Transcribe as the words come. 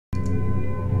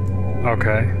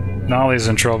Okay. Nolly's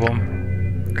in trouble.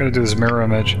 Gotta do this mirror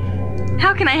image.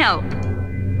 How can I help?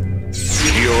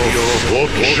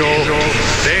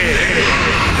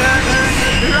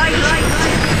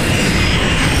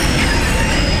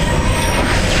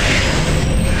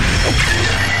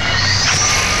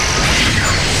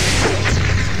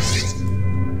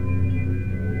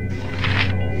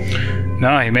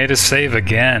 No, he made us save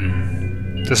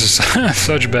again. This is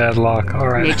such bad luck.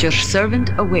 Alright. Nature's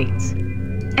servant awaits.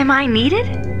 Am I needed?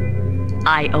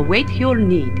 I await your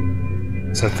need.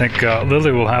 So I think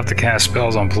Lilly will have to cast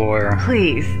spells on Ployer.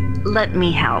 Please, let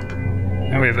me help.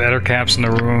 And we have Ettercaps in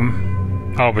the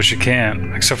room. Oh, but she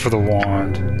can't, except for the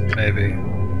wand, maybe.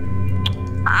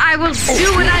 I will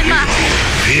do what I must.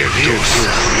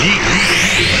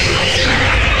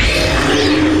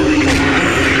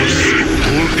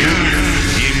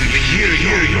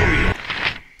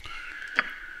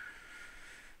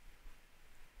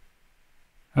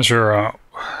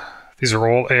 These are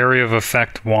all area of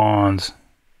effect wands.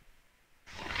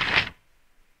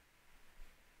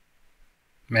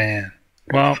 Man.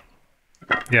 Well,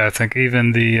 yeah, I think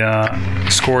even the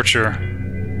Scorcher,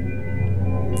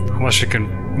 unless she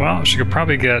can, well, she could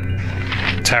probably get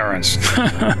Terrence.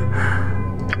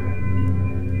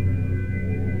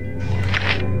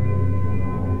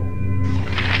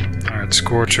 Alright,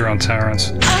 Scorcher on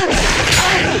Terrence.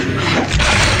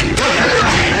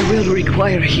 I will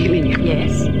require healing.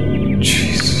 Yes.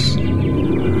 Jesus.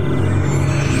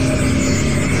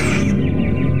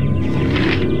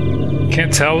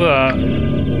 Can't tell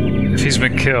if he's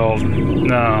been killed.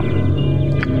 No.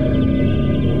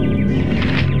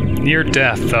 Near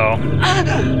death, though.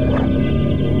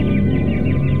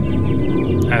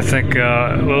 I think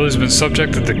Lilly's been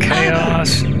subjected to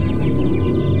chaos.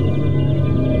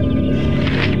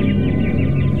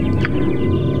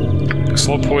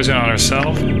 Slow poison on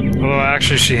herself. Although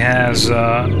actually she has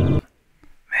man.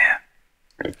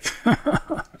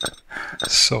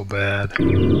 So bad.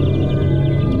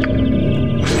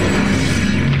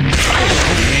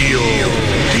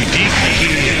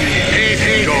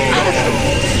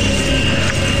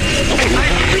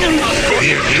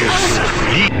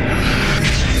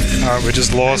 Alright, we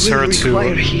just lost her to... I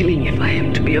require healing if I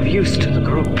am to be of use to the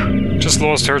group. Just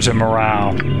lost her to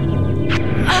morale.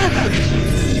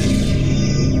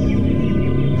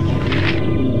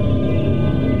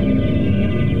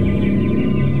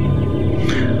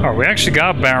 Alright, we actually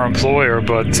got Baron Ployer,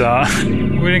 but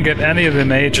we didn't get any of the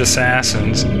mage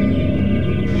assassins.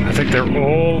 I think they're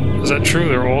all... Is that true?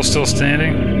 They're all still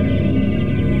standing?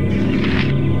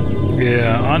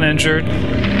 Yeah, uninjured,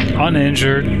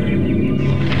 uninjured,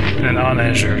 and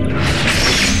uninjured.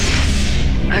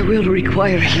 I will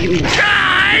require healing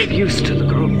if of use to the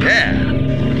group.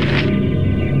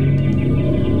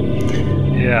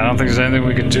 Yeah, I don't think there's anything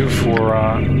we can do for...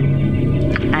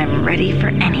 I'm ready for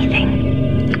anything.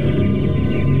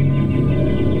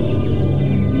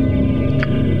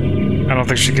 I don't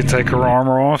think she could take her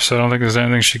armor off, so I don't think there's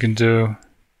anything she can do.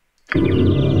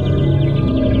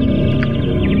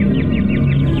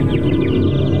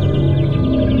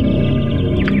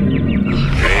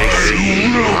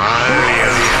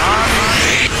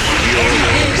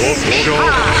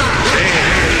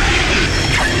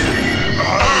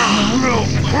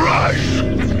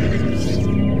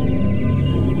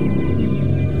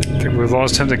 I think we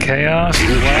lost him to chaos as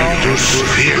well.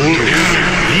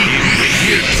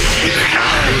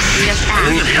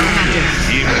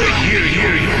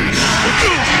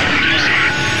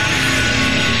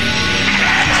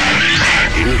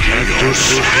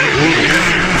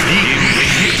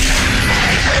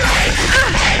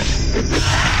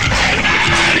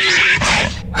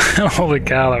 Holy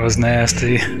cow, that was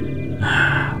nasty.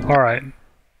 Alright.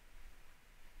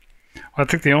 I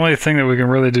think the only thing that we can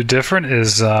really do different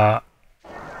is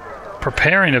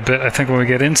preparing a bit. I think when we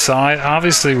get inside,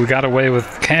 obviously we got away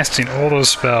with casting all those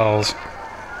spells.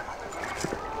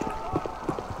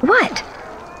 What?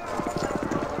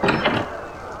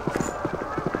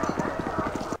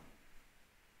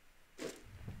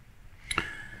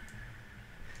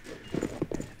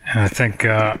 And I think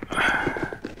I'm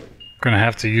gonna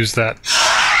have to use that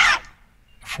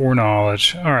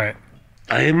foreknowledge. Alright.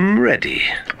 I'm ready,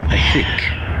 I think.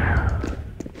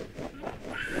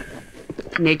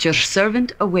 Nature's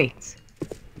servant awaits.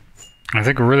 I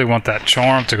think we really want that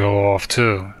charm to go off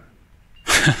too.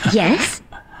 Yes?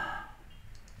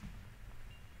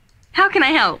 How can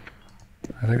I help?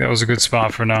 I think that was a good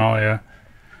spot for Nalia.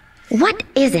 What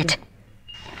is it?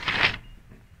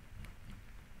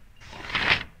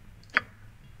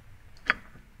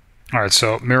 Alright,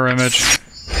 so mirror image.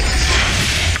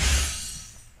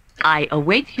 I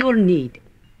await your need.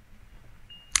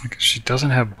 I guess she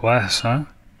doesn't have bless, huh?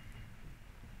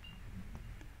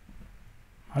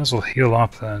 Might as well heal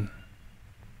up then.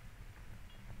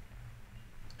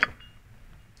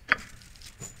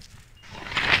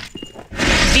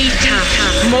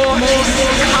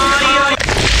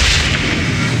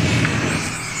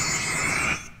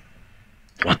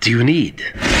 What do you need?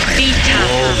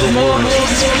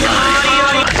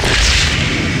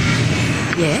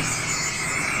 Yes?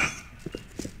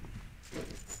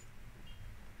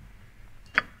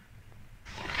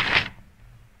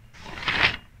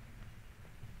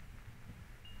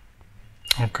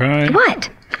 Okay. What?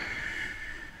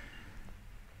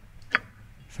 I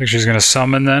think she's gonna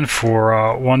summon then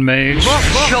for one mage.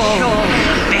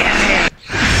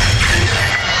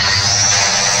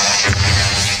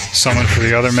 Summon for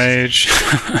the other mage.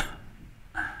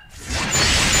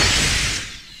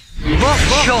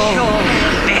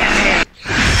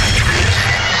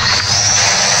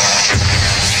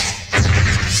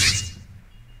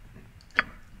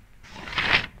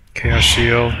 Chaos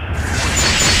Shield.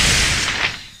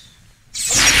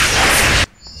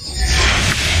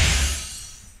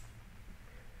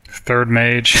 Third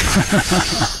mage.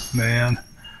 Man.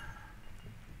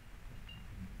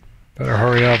 Better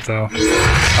hurry up though.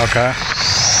 Okay.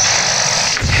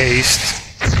 Haste.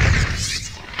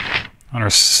 On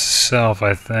herself,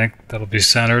 I think. That'll be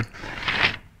centered.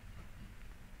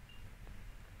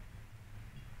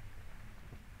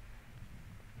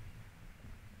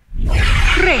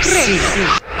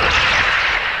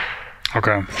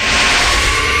 Okay.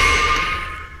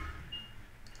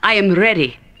 I am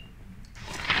ready.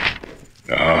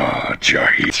 Ah,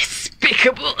 Jahi.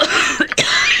 Despicable.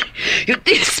 You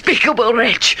despicable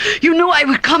wretch. You knew I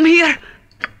would come here.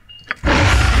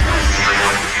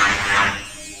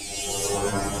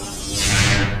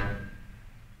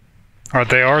 Alright,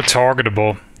 they are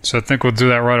targetable, so I think we'll do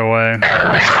that right away.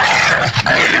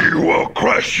 We will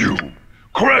crush you.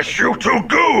 Crush you to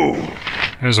goo.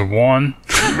 There's a 1.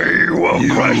 We will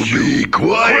crush you.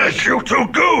 Crush you to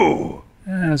goo.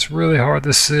 Yeah, it's really hard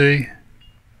to see.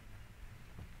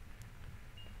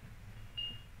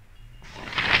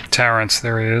 Terrence,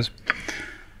 there he is.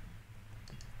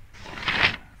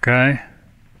 Okay.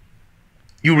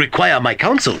 You require my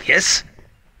counsel, yes?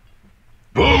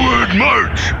 Forward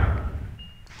march.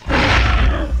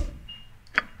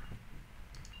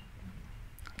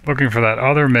 Looking for that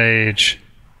other mage.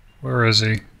 Where is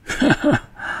he?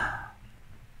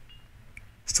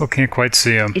 Still can't quite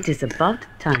see him. It is about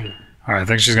time. Alright, I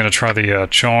think she's going to try the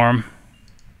charm.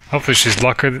 Hopefully she's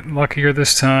luckier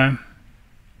this time.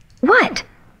 What?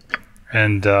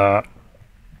 And I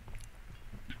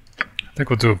think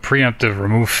we'll do a preemptive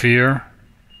remove fear.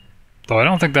 Though I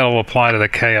don't think that'll apply to the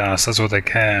chaos. That's what they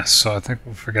cast, so I think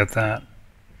we'll forget that.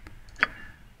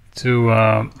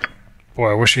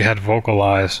 Boy, I wish he had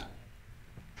vocalize.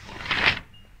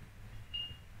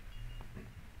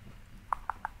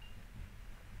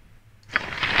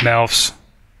 Melfs.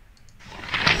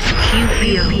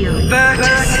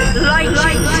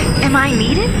 Am I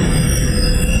needed?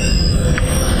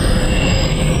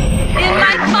 In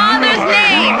my father's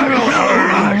name!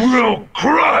 I will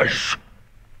crush.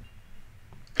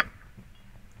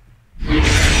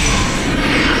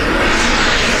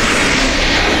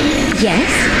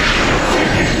 Yes?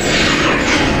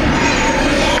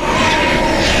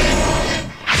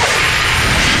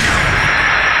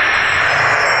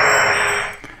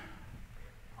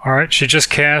 Alright, she just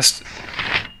cast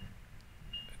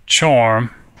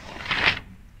Charm.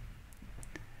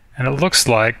 And it looks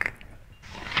like...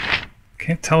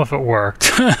 Can't tell if it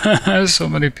worked. There's so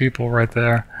many people right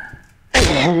there.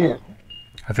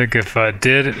 I think if it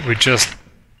did, we just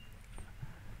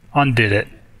undid it.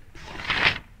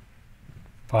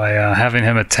 By having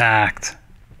him attacked.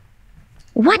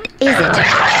 What is it?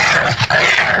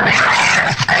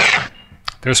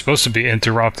 They're supposed to be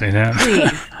interrupting him.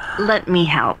 Please, let me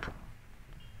help.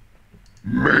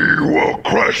 We will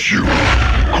crush you.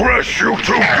 Crush you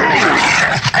to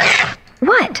goo.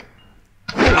 What?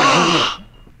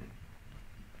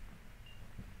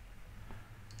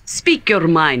 Speak your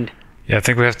mind. Yeah, I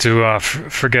think we have to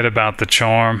forget about the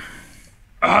charm.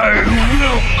 I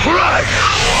will crush.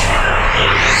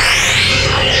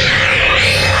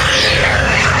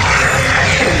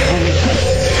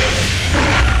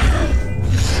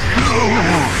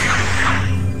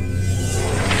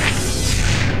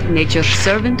 Nature's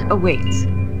servant awaits.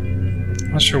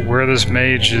 Not sure where this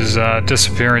mage is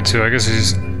disappearing to. I guess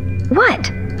he's...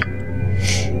 What?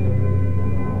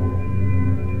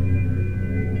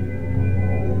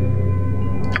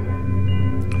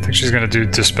 I think she's gonna do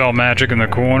Dispel Magic in the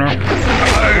corner.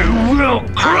 I will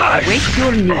crush. await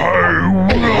your need.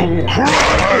 I will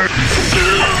crush.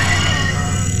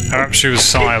 Oh, she was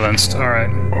silenced. Alright.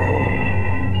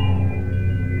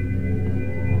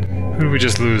 Who did we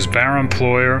just lose? Baron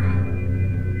Ployer.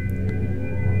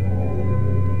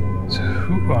 So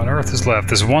who on earth is left?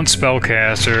 There's one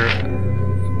spellcaster.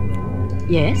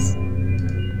 Yes?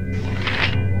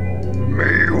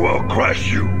 Me will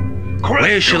crush you. Crush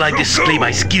Where shall you I to display go.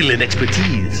 my skill and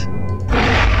expertise?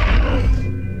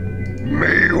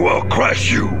 Me will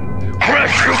crush you.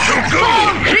 Crush you to go.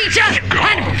 Fall, creature,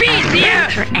 and feed the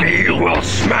earth! Me will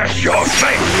smash your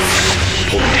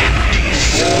face.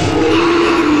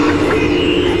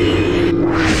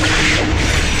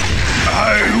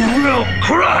 I will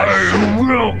crush.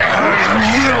 I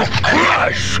will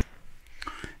crush.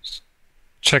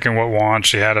 Checking what wand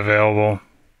she had available.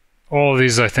 All of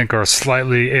these, I think, are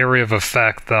slightly area of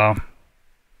effect, though.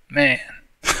 Man.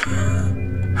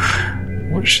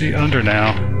 What is she under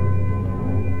now?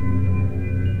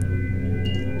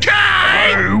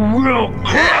 I will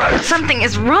crush. Something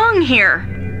is wrong here.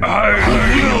 I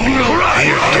will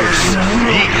crush.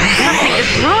 Something is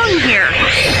wrong here.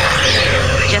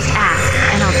 Just ask,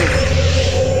 and I'll do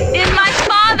it. In my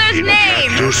father's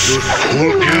name!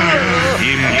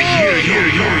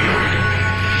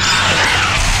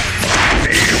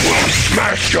 Me will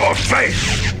smash your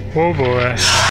face. Oh boy.